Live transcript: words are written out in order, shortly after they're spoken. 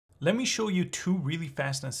Let me show you two really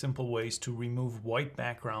fast and simple ways to remove white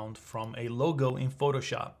background from a logo in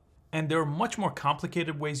Photoshop. And there are much more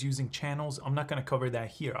complicated ways using channels. I'm not gonna cover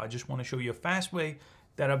that here. I just wanna show you a fast way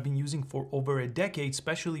that I've been using for over a decade,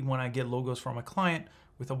 especially when I get logos from a client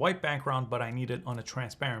with a white background, but I need it on a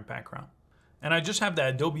transparent background. And I just have the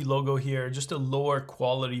Adobe logo here, just a lower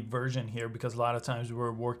quality version here, because a lot of times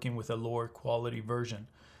we're working with a lower quality version.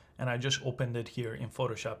 And I just opened it here in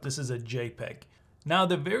Photoshop. This is a JPEG. Now,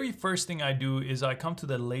 the very first thing I do is I come to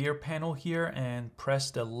the layer panel here and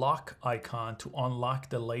press the lock icon to unlock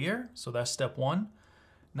the layer. So that's step one.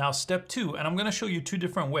 Now, step two, and I'm gonna show you two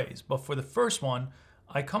different ways, but for the first one,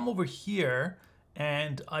 I come over here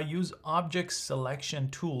and I use Object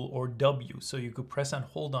Selection Tool, or W. So you could press and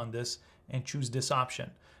hold on this and choose this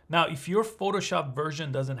option. Now, if your Photoshop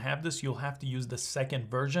version doesn't have this, you'll have to use the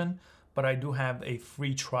second version, but I do have a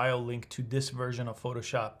free trial link to this version of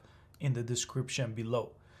Photoshop in the description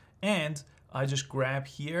below. And I just grab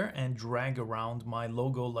here and drag around my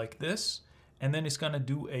logo like this, and then it's gonna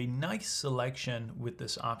do a nice selection with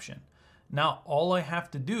this option. Now, all I have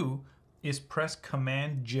to do is press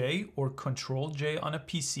Command J or Control J on a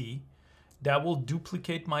PC. That will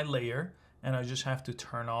duplicate my layer, and I just have to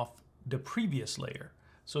turn off the previous layer.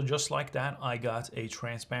 So just like that, I got a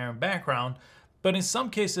transparent background. But in some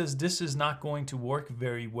cases, this is not going to work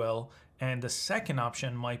very well, and the second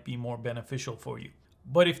option might be more beneficial for you.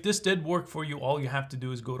 But if this did work for you, all you have to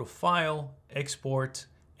do is go to File, Export,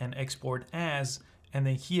 and Export As, and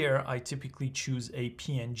then here I typically choose a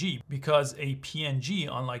PNG, because a PNG,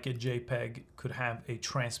 unlike a JPEG, could have a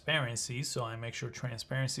transparency, so I make sure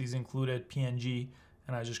transparency is included, PNG,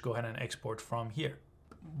 and I just go ahead and export from here.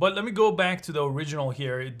 But let me go back to the original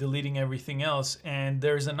here, deleting everything else, and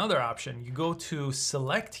there's another option. You go to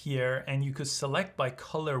select here, and you could select by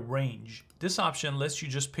color range. This option lets you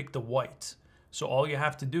just pick the white. So all you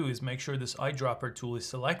have to do is make sure this eyedropper tool is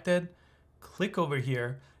selected, click over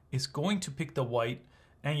here, it's going to pick the white,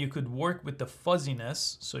 and you could work with the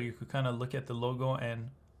fuzziness. So you could kind of look at the logo,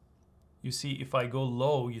 and you see if I go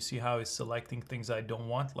low, you see how it's selecting things I don't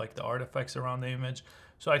want, like the artifacts around the image.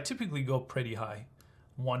 So I typically go pretty high,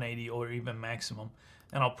 180 or even maximum,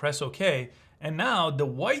 and I'll press OK. And now the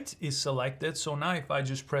white is selected. So now if I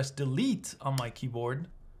just press delete on my keyboard,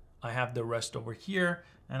 I have the rest over here,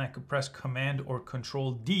 and I could press Command or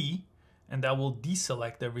Control D, and that will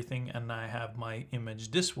deselect everything, and I have my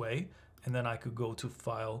image this way. And then I could go to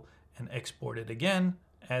File and export it again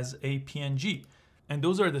as a PNG. And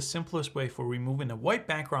those are the simplest way for removing a white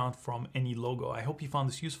background from any logo. I hope you found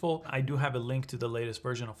this useful. I do have a link to the latest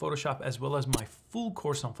version of Photoshop, as well as my full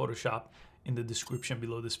course on Photoshop, in the description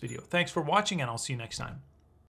below this video. Thanks for watching, and I'll see you next time.